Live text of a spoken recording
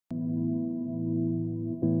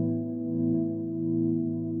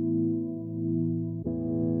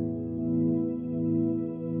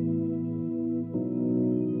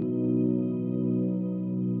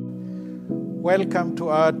Welcome to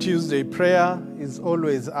our Tuesday prayer. It's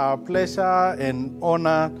always our pleasure and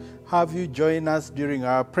honor have you join us during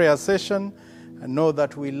our prayer session. And know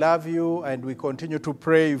that we love you and we continue to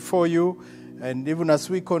pray for you. And even as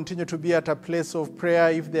we continue to be at a place of prayer,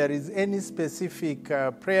 if there is any specific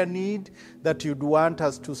prayer need that you'd want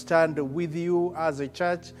us to stand with you as a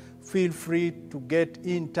church, feel free to get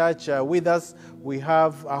in touch with us. We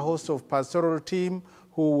have a host of pastoral team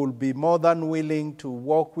who will be more than willing to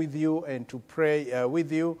walk with you and to pray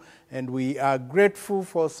with you. And we are grateful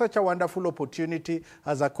for such a wonderful opportunity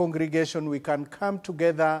as a congregation. We can come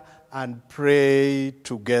together and pray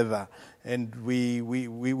together. And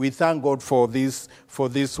we thank God for this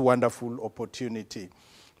wonderful opportunity.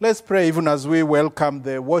 Let's pray even as we welcome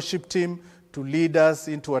the worship team to lead us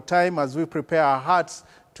into a time as we prepare our hearts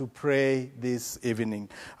to pray this evening.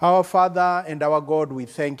 Our Father and our God, we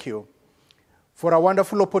thank you for a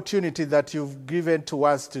wonderful opportunity that you've given to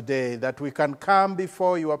us today, that we can come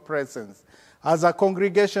before your presence as a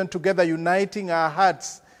congregation together, uniting our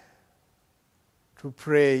hearts to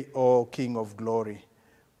pray, O King of Glory.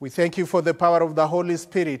 We thank you for the power of the Holy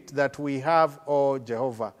Spirit that we have, O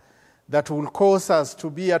Jehovah, that will cause us to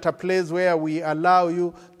be at a place where we allow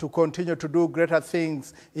you to continue to do greater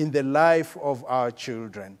things in the life of our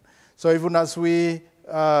children. So even as we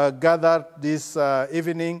gather this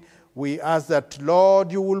evening, we ask that,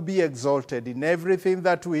 Lord, you will be exalted in everything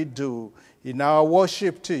that we do, in our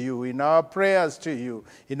worship to you, in our prayers to you,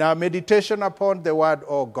 in our meditation upon the word,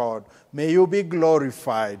 O God. May you be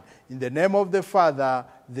glorified. In the name of the Father,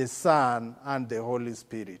 the Son, and the Holy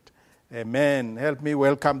Spirit. Amen. Help me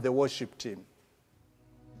welcome the worship team.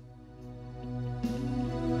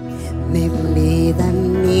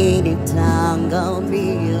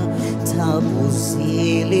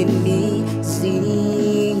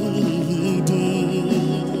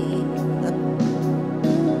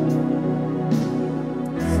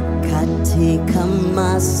 Katika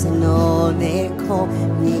masononeko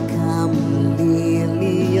nikamlilia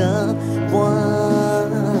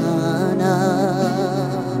Bwana,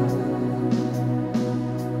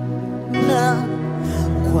 na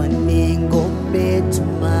kwani ngome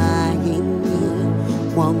tumaini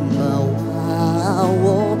mwamba wa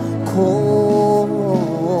wokovu.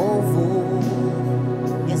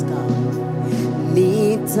 Yes, God.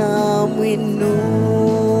 Nitamwinua,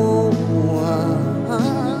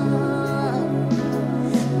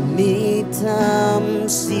 nitamsifu,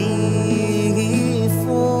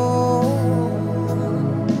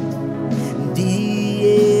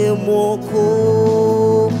 ndiye Mwokozi,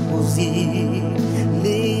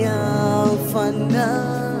 ni Alfa na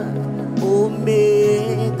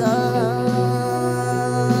Omega.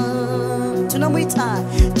 Tunamwita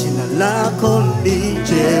jina lako ni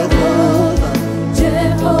Jehova,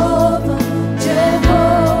 Jehova,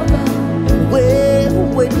 Jehova.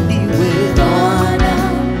 Wewe ndiwe Bwana,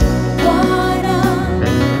 Bwana,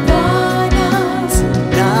 Bwana.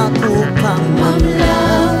 Tunakupa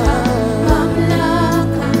mamlaka,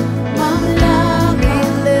 mamlaka, mamlaka,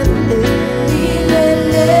 milele,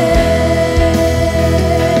 milele.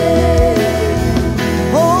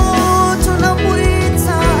 Oh,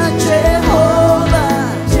 tunamwita Jehova,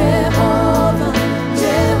 Jehova,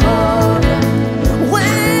 Jehova.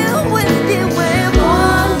 Wewe ndiwe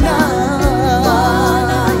Bwana,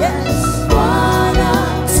 Bwana, yes, Bwana.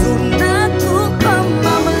 Tunakupa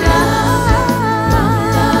mamlaka,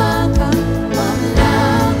 mamlaka,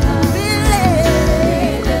 mamlaka,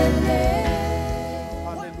 milele.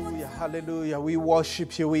 Hallelujah, hallelujah. We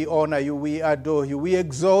worship you, we honor you, we adore you, we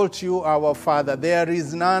exalt you, our Father. There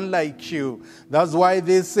is none like you. That's why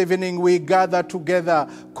this evening we gather together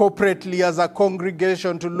corporately as a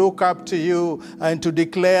congregation to look up to you and to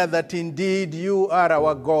declare that indeed you are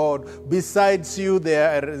our God. Besides you,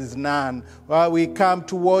 there is none. We come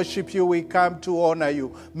to worship you, we come to honor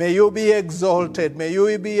you. May you be exalted, may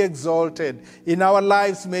you be exalted. In our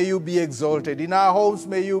lives, may you be exalted. In our homes,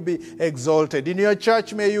 may you be exalted. In your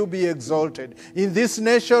church, may you be exalted. In this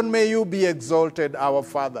nation, may you be exalted, our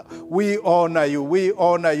Father. We honor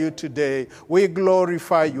you today. We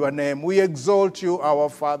glorify your name. We exalt you, our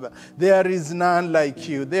Father. There is none like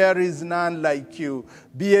you. There is none like you.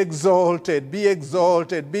 Be exalted, be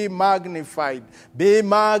exalted, be magnified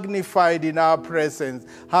in our presence.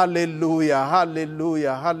 Hallelujah,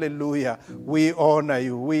 hallelujah, hallelujah. We honor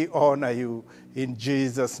you in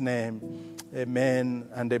Jesus' name. Amen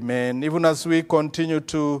and amen. Even as we continue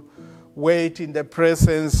to wait in the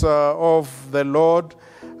presence of the Lord,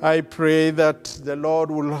 I pray that the Lord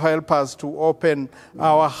will help us to open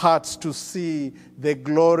our hearts to see the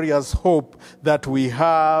glorious hope that we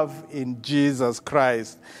have in Jesus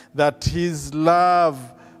Christ, that his love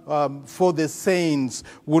for the saints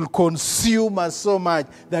will consume us so much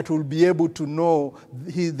that we'll be able to know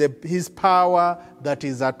his power that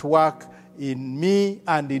is at work in me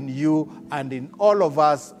and in you and in all of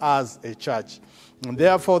us as a church. And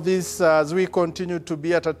therefore, this, as we continue to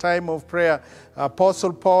be at a time of prayer,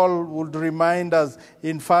 Apostle Paul would remind us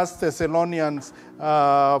in 1 Thessalonians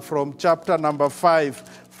from chapter number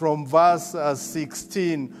 5, from verse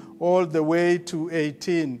 16 all the way to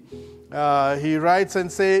 18. He writes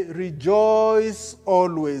and says, rejoice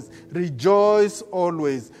always,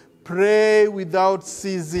 pray without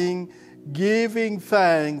ceasing, giving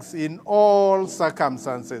thanks in all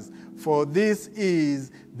circumstances, for this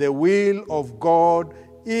is the will of God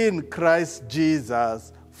in Christ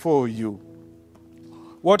Jesus for you.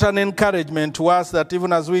 What an encouragement to us that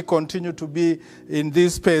even as we continue to be in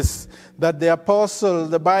this space, that the apostle,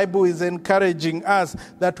 the Bible is encouraging us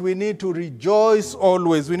that we need to rejoice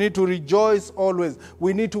always. We need to rejoice always.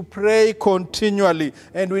 We need to pray continually.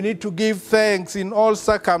 And we need to give thanks in all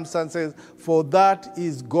circumstances, for that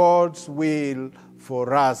is God's will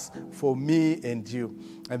for us, for me and you.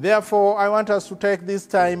 And therefore, I want us to take this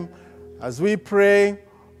time as we pray.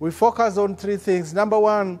 We focus on three things. Number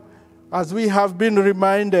one, as we have been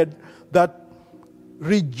reminded that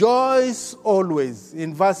rejoice always,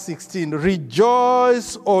 in verse 16,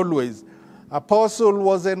 rejoice always. Apostle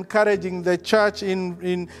was encouraging the church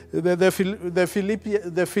in the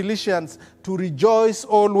Philippians to rejoice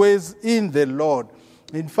always in the Lord.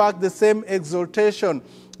 In fact, the same exhortation,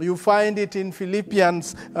 you find it in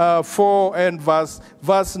Philippians 4 and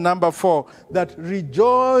verse number 4, that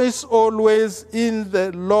rejoice always in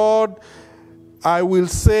the Lord. I will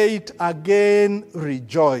say it again,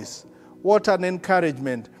 rejoice. What an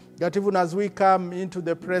encouragement that even as we come into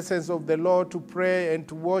the presence of the Lord to pray and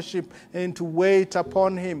to worship and to wait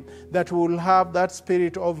upon him, that we will have that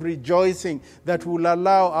spirit of rejoicing, that will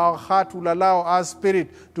allow our heart, will allow our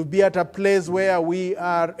spirit to be at a place where we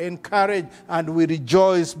are encouraged and we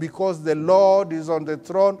rejoice because the Lord is on the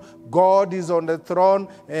throne, God is on the throne,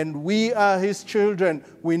 and we are his children.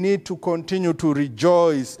 We need to continue to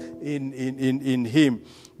rejoice in him.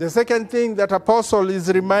 The second thing that Apostle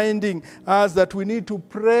is reminding us that we need to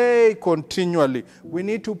pray continually. We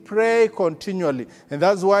need to pray continually. And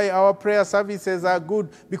that's why our prayer services are good,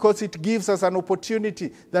 because it gives us an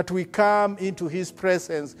opportunity that we come into his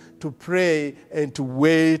presence to pray and to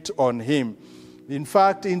wait on him. In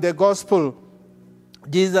fact, in the gospel,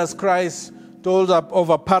 Jesus Christ told of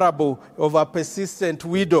a parable of a persistent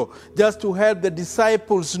widow, just to help the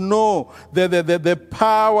disciples know the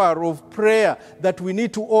power of prayer, that we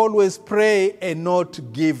need to always pray and not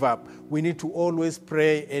give up. We need to always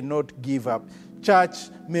pray and not give up.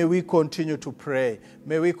 Church, may we continue to pray.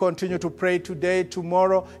 May we continue to pray today,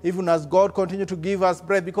 tomorrow, even as God continue to give us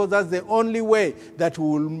breath, because that's the only way that we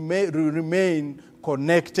will remain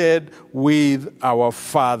connected with our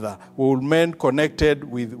Father. We will remain connected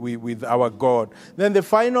with our God. Then the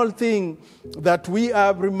final thing that we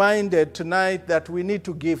are reminded tonight, that we need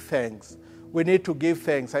to give thanks. We need to give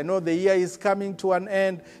thanks. I know the year is coming to an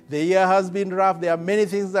end. The year has been rough. There are many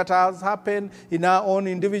things that have happened in our own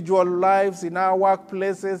individual lives, in our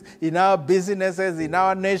workplaces, in our businesses, in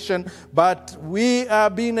our nation. But we are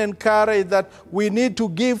being encouraged that we need to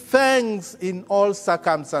give thanks in all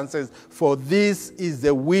circumstances, for this is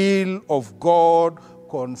the will of God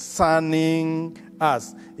concerning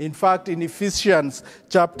us. In fact, in Ephesians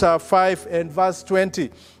chapter 5 and verse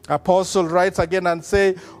 20, Apostle writes again and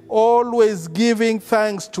say, always giving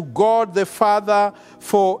thanks to God the Father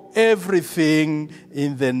for everything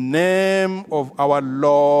in the name of our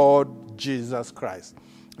Lord Jesus Christ.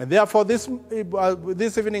 And therefore, this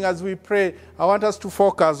evening as we pray, I want us to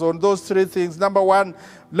focus on those three things. Number one,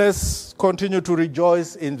 let's continue to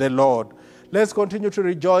rejoice in the Lord. Let's continue to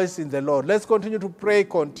rejoice in the Lord. Let's continue to pray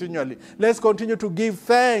continually. Let's continue to give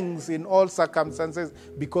thanks in all circumstances,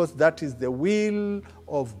 because that is the will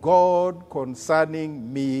of God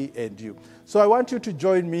concerning me and you. So I want you to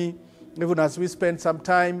join me, even as we spend some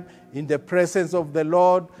time in the presence of the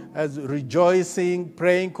Lord, as rejoicing,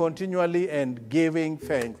 praying continually, and giving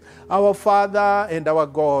thanks. Our Father and our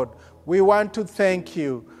God, we want to thank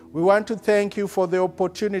you. We want to thank you for the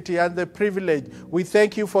opportunity and the privilege. We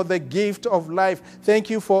thank you for the gift of life. Thank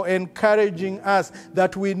you for encouraging us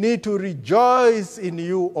that we need to rejoice in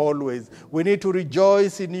you always. We need to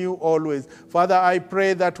rejoice in you always. Father, I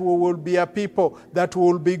pray that we will be a people that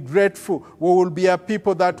will be grateful. We will be a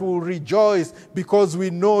people that will rejoice because we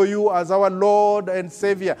know you as our Lord and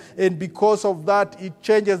Savior. And because of that, it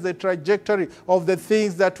changes the trajectory of the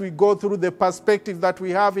things that we go through, the perspective that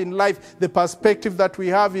we have in life, the perspective that we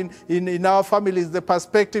have in our families, the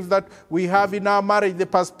perspective that we have in our marriage, the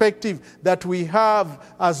perspective that we have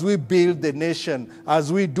as we build the nation,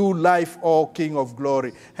 as we do life, O King of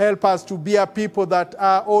Glory. Help us to be a people that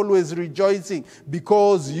are always rejoicing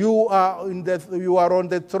because you are on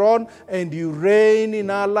the throne and you reign in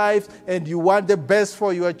our lives and you want the best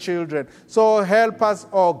for your children. So help us,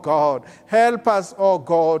 O God. Help us, O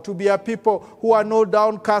God, to be a people who are not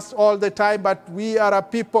downcast all the time, but we are a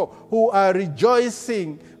people who are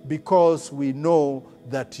rejoicing because we know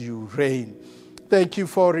that you reign. Thank you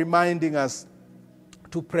for reminding us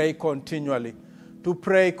to pray continually, to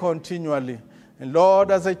pray continually. And Lord,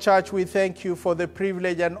 as a church, we thank you for the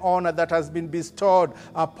privilege and honor that has been bestowed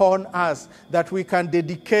upon us, that we can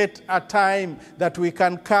dedicate a time, that we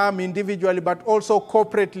can come individually, but also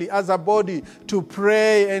corporately as a body to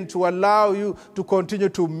pray and to allow you to continue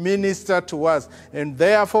to minister to us. And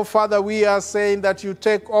therefore, Father, we are saying that you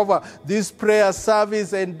take over this prayer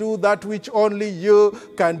service and do that which only you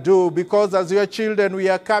can do. Because as your children, we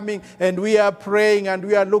are coming and we are praying and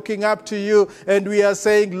we are looking up to you and we are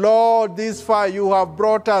saying, Lord, this far you have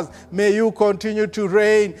brought us. May you continue to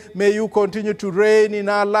reign. May you continue to reign in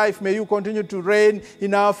our life. May you continue to reign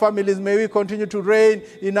in our families. May we continue to reign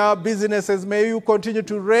in our businesses. May you continue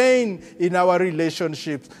to reign in our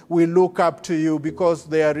relationships. We look up to you because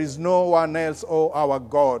there is no one else, oh our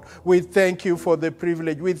God. We thank you for the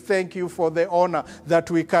privilege. We thank you for the honor that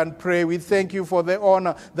we can pray. We thank you for the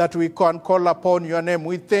honor that we can call upon your name.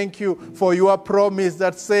 We thank you for your promise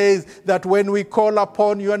that says that when we call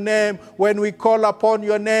upon your name, call upon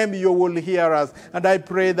your name, you will hear us. And I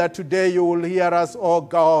pray that today you will hear us, oh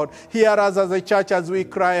God. Hear us as a church as we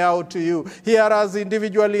cry out to you. Hear us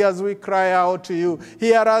individually as we cry out to you.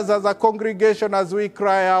 Hear us as a congregation as we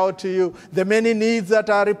cry out to you. The many needs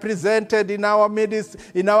that are represented in our midst,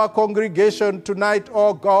 in our congregation tonight,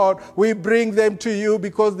 oh God, we bring them to you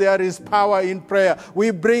because there is power in prayer.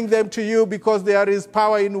 We bring them to you because there is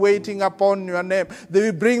power in waiting upon your name.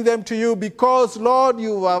 We bring them to you because, Lord,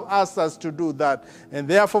 you have asked us to do that. And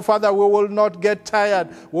therefore, Father, we will not get tired.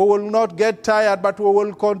 We will not get tired, but we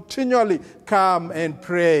will continually come and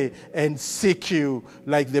pray and seek you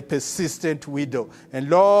like the persistent widow. And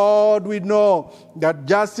Lord, we know that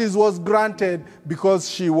justice was granted because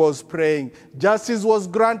she was praying. Justice was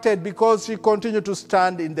granted because she continued to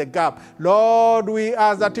stand in the gap. Lord, we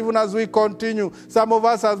ask that even as we continue, some of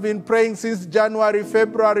us have been praying since January,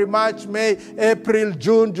 February, March, May, April,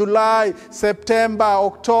 June, July, September,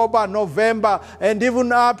 October, November, and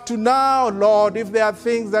even up to now, Lord, if there are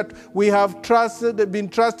things that we have been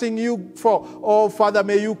trusting you for, oh Father,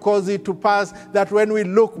 may you cause it to pass, that when we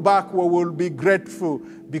look back, we will be grateful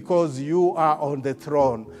because you are on the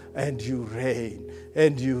throne and you reign,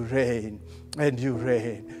 and you reign, and you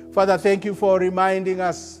reign. Father, thank you for reminding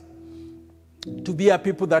us to be a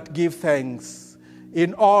people that give thanks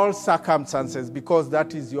in all circumstances, because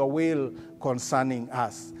that is your will concerning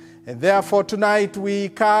us. And therefore tonight we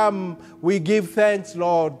come, we give thanks,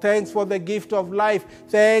 Lord. Thanks for the gift of life.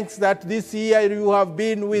 Thanks that this year you have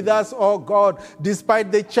been with us, oh God,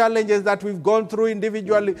 despite the challenges that we've gone through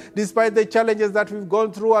individually, despite the challenges that we've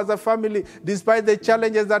gone through as a family, despite the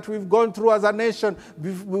challenges that we've gone through as a nation,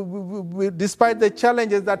 despite the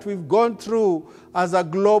challenges that we've gone through as a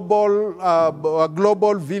global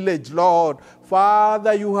village, Lord.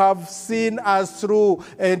 Father, you have seen us through,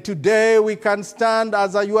 and today we can stand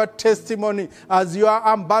as your testimony, as your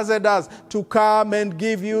ambassadors, to come and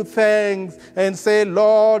give you thanks and say,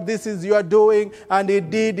 Lord, this is your doing, and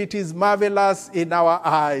indeed it is marvelous in our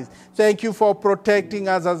eyes. Thank you for protecting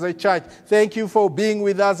us as a church. Thank you for being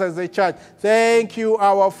with us as a church. Thank you,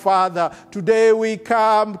 our Father. Today we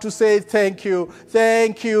come to say thank you.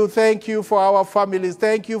 Thank you. Thank you for our families.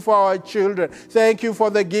 Thank you for our children. Thank you for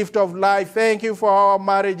the gift of life. Thank you for our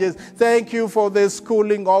marriages. Thank you for the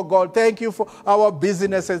schooling, oh God. Thank you for our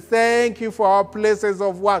businesses. Thank you for our places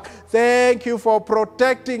of work. Thank you for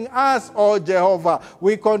protecting us, oh Jehovah.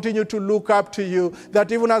 We continue to look up to you,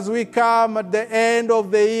 that even as we come at the end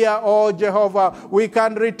of the year, oh Jehovah, we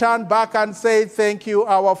can return back and say thank you,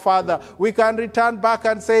 our Father. We can return back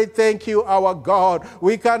and say thank you, our God.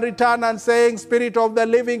 We can return and saying, Spirit of the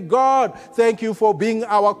living God, thank you for being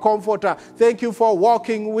our comforter. Thank you for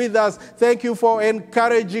walking with us. Thank you for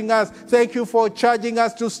encouraging us. Thank you for charging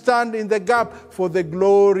us to stand in the gap for the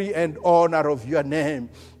glory and honor of your name.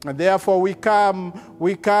 And therefore we come,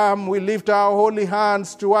 we lift our holy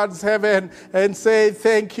hands towards heaven and say,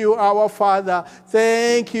 thank you, our Father.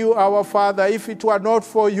 Thank you, our Father. If it were not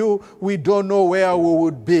for you, we don't know where we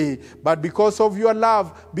would be. But because of your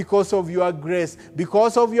love, because of your grace,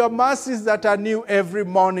 because of your mercies that are new every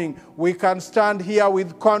morning, we can stand here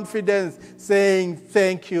with confidence saying,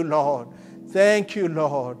 thank you, Lord. Thank you,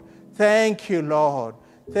 Lord. Thank you, Lord.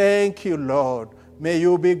 Thank you, Lord. May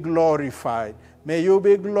you be glorified. May you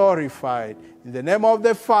be glorified. In the name of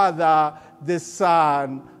the Father, the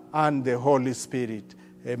Son, and the Holy Spirit.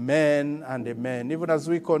 Amen and amen. Even as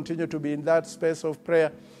we continue to be in that space of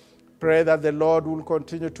prayer, pray that the Lord will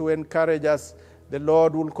continue to encourage us. The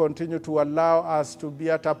Lord will continue to allow us to be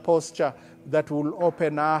at a posture that will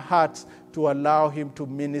open our hearts to allow him to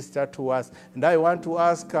minister to us. And I want to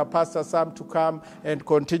ask Pastor Sam to come and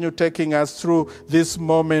continue taking us through this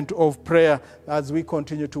moment of prayer as we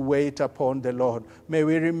continue to wait upon the Lord. May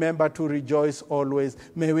we remember to rejoice always.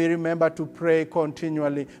 May we remember to pray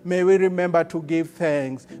continually. May we remember to give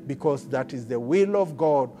thanks, because that is the will of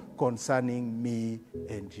God concerning me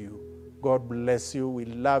and you. God bless you. We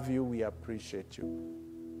love you. We appreciate you.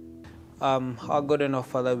 Our God and our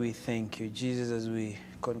Father, we thank you, Jesus, as we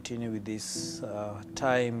continue with this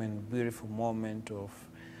time and beautiful moment of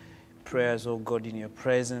prayers, oh God, in your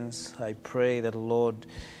presence. I pray that, Lord,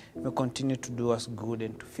 you may continue to do us good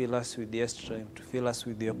and to fill us with your strength, to fill us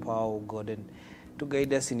with your power, oh God, and to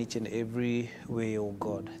guide us in each and every way, oh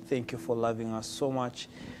God. Thank you for loving us so much.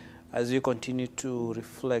 As we continue to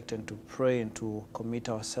reflect and to pray and to commit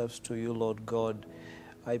ourselves to you, Lord God,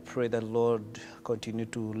 I pray that, Lord, continue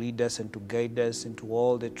to lead us and to guide us into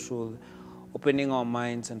all the truth, opening our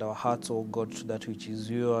minds and our hearts, oh God, to that which is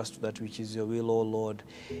yours, to that which is your will, oh Lord,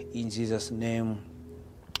 in Jesus' name.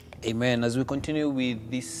 Amen. As we continue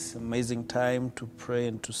with this amazing time to pray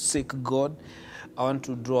and to seek God, I want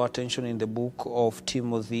to draw attention in the book of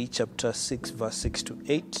Timothy, chapter 6, verse 6 to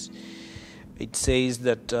 8. It says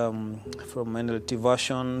that from NLT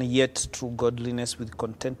version, yet true godliness with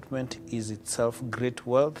contentment is itself great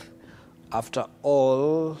wealth. After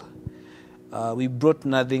all, we brought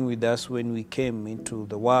nothing with us when we came into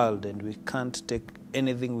the world, and we can't take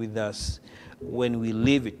anything with us when we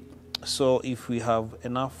leave it. So if we have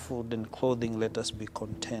enough food and clothing, let us be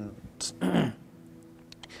content.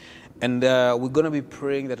 And we're going to be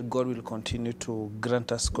praying that God will continue to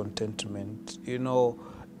grant us contentment.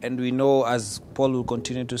 And we know, as Paul will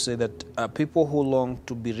continue to say, that people who long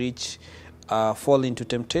to be rich fall into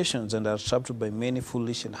temptations and are trapped by many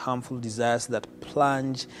foolish and harmful desires that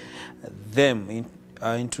plunge them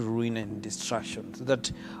into ruin and destruction. So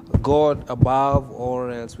that God, above all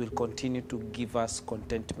else, will continue to give us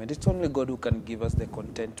contentment. It's only God who can give us the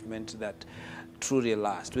contentment that truly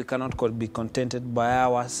last. We cannot be contented by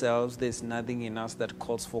ourselves. There's nothing in us that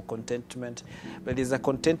calls for contentment, but there's a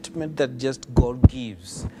contentment that just God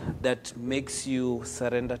gives, that makes you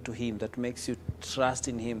surrender to him, that makes you trust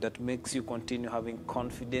in him, that makes you continue having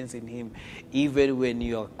confidence in him, even when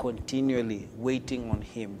you are continually waiting on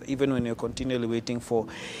him, even when you're continually waiting for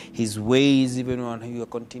his ways, even when you are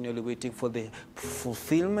continually waiting for the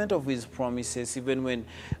fulfillment of his promises, even when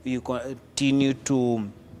you continue to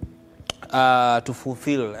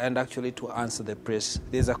fulfill and actually to answer the prayers.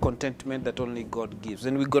 There's a contentment that only God gives.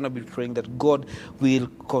 And we're going to be praying that God will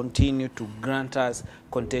continue to grant us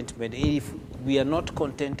contentment. If we are not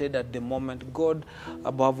contented at the moment, God,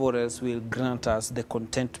 above all else, will grant us the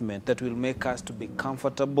contentment that will make us to be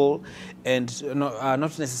comfortable, and not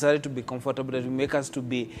necessarily to be comfortable, that will make us to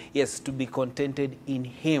be contented in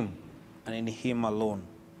him and in him alone.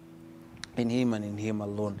 In him and in him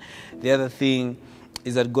alone. The other thing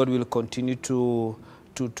is that God will continue to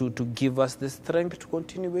give us the strength to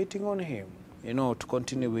continue waiting on him, to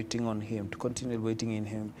continue waiting on him, to continue waiting in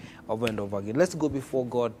him over and over again. Let's go before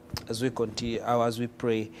God as we continue, as we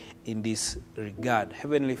pray in this regard.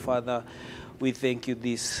 Heavenly Father, we thank you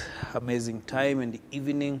this amazing time and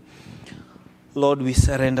evening. Lord, we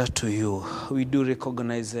surrender to you. We do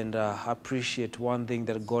recognize and appreciate one thing,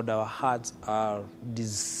 that God, our hearts are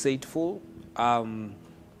deceitful.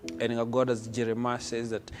 And God, as Jeremiah says,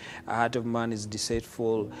 that a heart of man is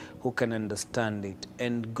deceitful, who can understand it?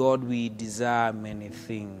 And God, we desire many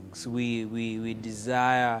things. We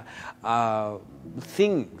desire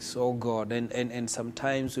things, oh God, and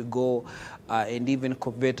sometimes we go and even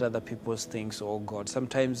covet other people's things, oh God.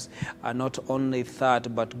 Sometimes not only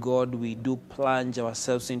that, but God, we do plunge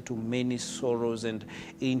ourselves into many sorrows and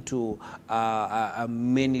into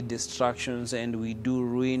many distractions, and we do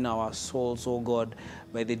ruin our souls, oh God,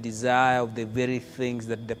 by the desire of the very things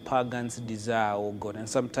that the pagans desire, oh God. And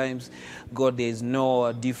sometimes, God, there is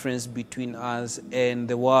no difference between us and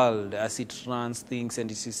the world as it runs things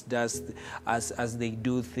and it does as as they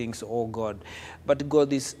do things, oh God. But God,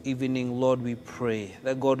 this evening, Lord, we pray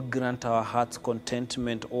that God grant our hearts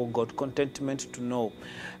contentment, oh God, contentment to know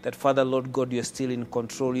that, Father, Lord God, you're still in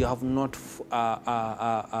control. You have not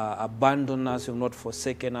abandoned us, you have not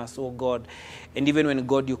forsaken us, oh God. And even when,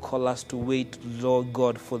 God, you call us to wait, Lord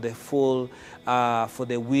God, for the full, for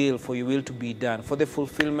your will to be done, for the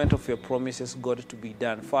fulfillment of your promises, God, to be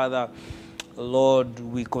done. Father, Lord,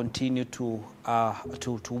 we continue to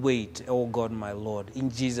wait, oh God, my Lord,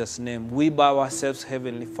 in Jesus' name. We bow ourselves,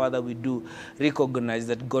 Heavenly Father, we do recognize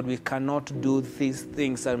that, God, we cannot do these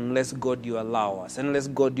things unless, God, you allow us, unless,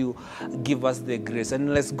 God, you give us the grace,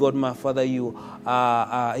 unless, God, my Father, you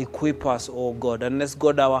equip us, oh God, unless,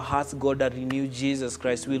 God, our hearts, God, are renewed, Jesus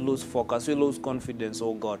Christ, we lose focus, we lose confidence,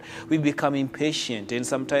 oh God. We become impatient, and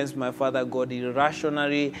sometimes, my Father, God,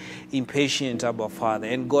 irrationally impatient, Abba Father,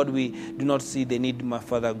 and God, we do not see the need, my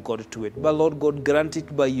Father, God, to it. But Lord God, grant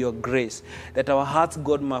it by your grace that our hearts,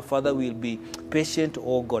 God, my Father, will be patient,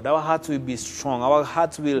 oh God. Our hearts will be strong. Our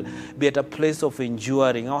hearts will be at a place of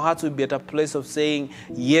enduring. Our hearts will be at a place of saying,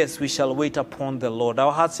 yes, we shall wait upon the Lord.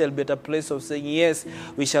 Our hearts shall be at a place of saying, yes,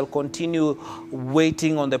 we shall continue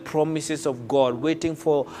waiting on the promises of God, waiting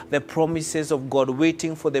for the promises of God,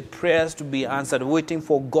 waiting for the prayers to be answered, waiting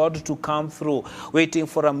for God to come through, waiting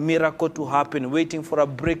for a miracle to happen, waiting for a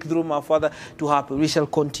breakthrough, my Father, to happen. We shall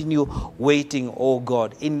continue waiting, oh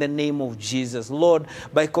God, in the name of Jesus. Lord,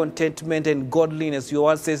 by contentment and godliness, your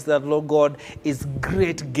word says that, Lord God, is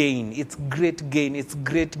great gain. It's great gain. It's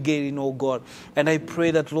great gain, oh God. And I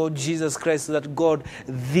pray that, Lord Jesus Christ, that, God,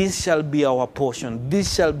 this shall be our portion.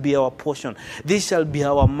 This shall be our portion. This shall be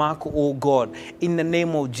our mark, oh God, in the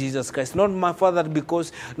name of Jesus Christ. Not, my Father,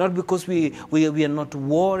 not because we are not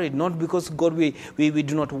worried, not because, God, we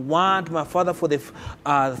do not want, my Father, for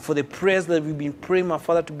the prayers that we've been praying, my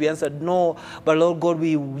Father, to be answered. No, but Lord God,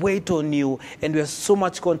 we wait on you, and we are so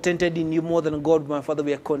much contented in you more than, God, my Father.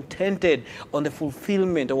 We are contented on the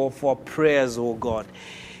fulfillment of our prayers, oh God,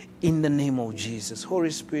 in the name of Jesus.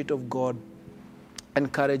 Holy Spirit of God,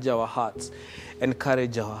 encourage our hearts.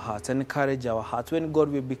 Encourage our hearts. Encourage our hearts. When, God,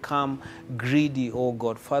 we become greedy, oh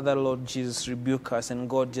God, Father, Lord Jesus, rebuke us, and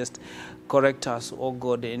God, just correct us, oh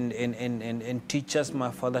God, and teach us, my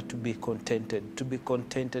Father, to be contented, to be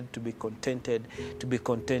contented, to be contented, to be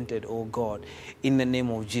contented, oh God, in the name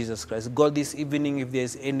of Jesus Christ. God, this evening, if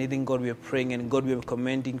there's anything, God, we are praying, and God, we are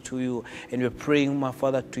commending to you, and we're praying, my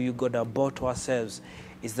Father, to you, God, about ourselves,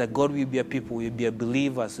 is that, God, we be a people, we be a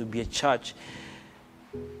believers, we be a church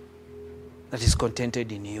that is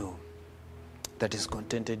contented in you, that is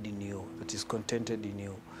contented in you, that is contented in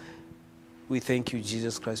you. We thank you,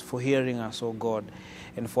 Jesus Christ, for hearing us, oh God,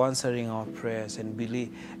 and for answering our prayers and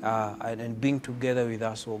and being together with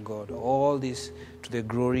us, oh God. All this to the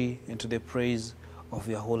glory and to the praise of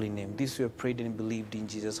your holy name. This we have prayed and believed in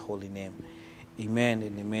Jesus' holy name. Amen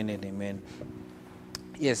and amen and amen.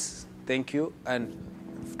 Yes, thank you, and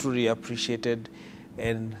truly appreciated.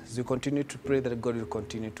 And as we continue to pray, that God will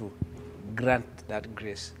continue to grant that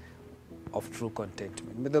grace of true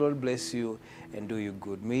contentment. May the Lord bless you and do you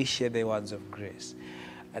good. May He share the words of grace.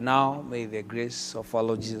 And now may the grace of our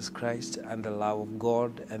Lord Jesus Christ and the love of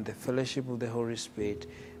God and the fellowship of the Holy Spirit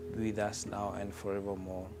be with us now and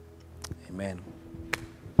forevermore. Amen.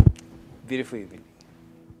 Beautiful evening.